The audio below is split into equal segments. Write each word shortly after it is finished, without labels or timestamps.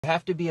You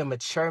have to be a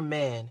mature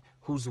man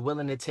who's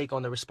willing to take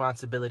on the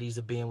responsibilities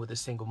of being with a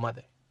single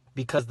mother.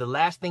 Because the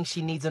last thing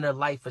she needs in her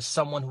life is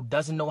someone who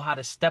doesn't know how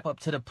to step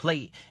up to the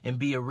plate and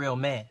be a real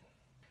man.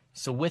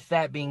 So with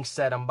that being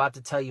said, I'm about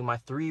to tell you my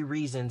 3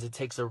 reasons it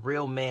takes a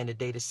real man to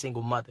date a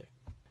single mother.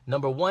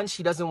 Number 1,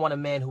 she doesn't want a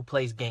man who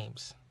plays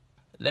games.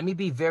 Let me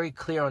be very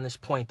clear on this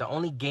point. The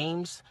only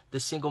games the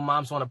single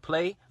moms want to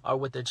play are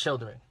with their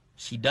children.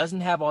 She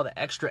doesn't have all the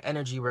extra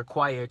energy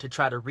required to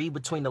try to read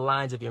between the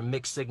lines of your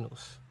mixed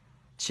signals.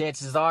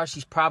 Chances are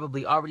she's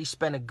probably already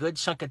spent a good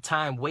chunk of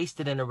time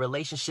wasted in a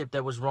relationship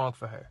that was wrong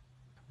for her.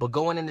 But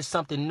going into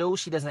something new,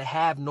 she doesn't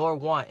have nor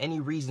want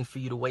any reason for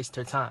you to waste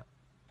her time.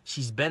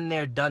 She's been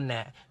there, done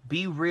that.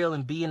 Be real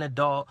and be an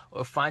adult,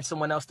 or find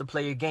someone else to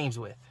play your games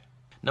with.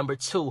 Number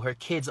 2, her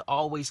kids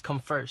always come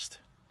first.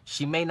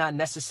 She may not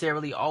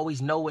necessarily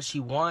always know what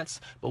she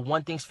wants, but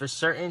one thing's for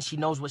certain, she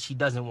knows what she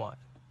doesn't want.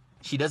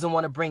 She doesn't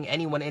want to bring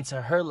anyone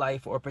into her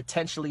life or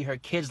potentially her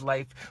kid's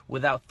life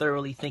without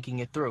thoroughly thinking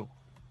it through.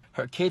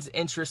 Her kids'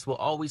 interests will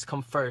always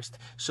come first.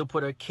 She'll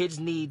put her kids'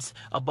 needs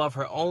above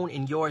her own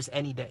and yours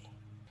any day.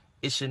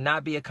 It should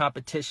not be a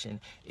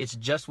competition. It's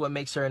just what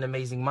makes her an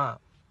amazing mom.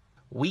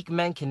 Weak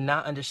men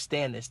cannot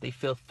understand this. They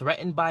feel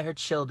threatened by her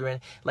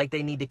children, like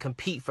they need to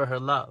compete for her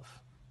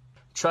love.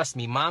 Trust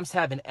me, moms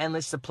have an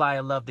endless supply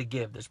of love to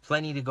give. There's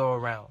plenty to go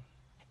around.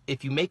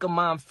 If you make a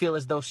mom feel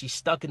as though she's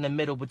stuck in the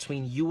middle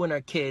between you and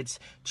her kids,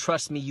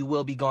 trust me, you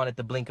will be gone at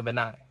the blink of an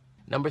eye.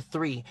 Number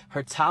 3,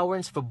 her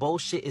tolerance for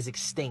bullshit is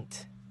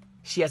extinct.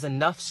 She has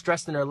enough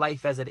stress in her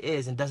life as it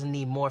is and doesn't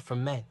need more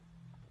from men.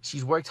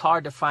 She's worked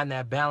hard to find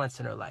that balance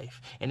in her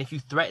life, and if you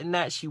threaten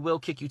that, she will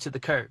kick you to the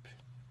curb.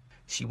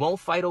 She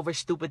won't fight over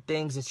stupid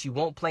things, and she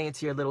won't play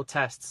into your little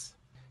tests.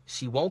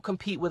 She won't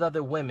compete with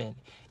other women,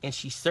 and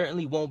she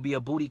certainly won't be a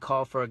booty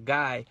call for a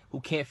guy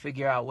who can't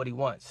figure out what he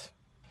wants.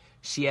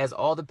 She has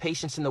all the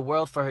patience in the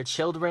world for her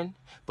children,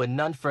 but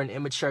none for an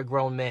immature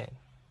grown man.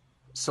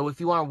 So if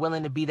you aren't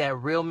willing to be that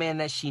real man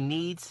that she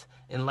needs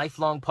and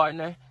lifelong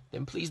partner,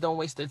 then please don't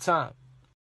waste her time.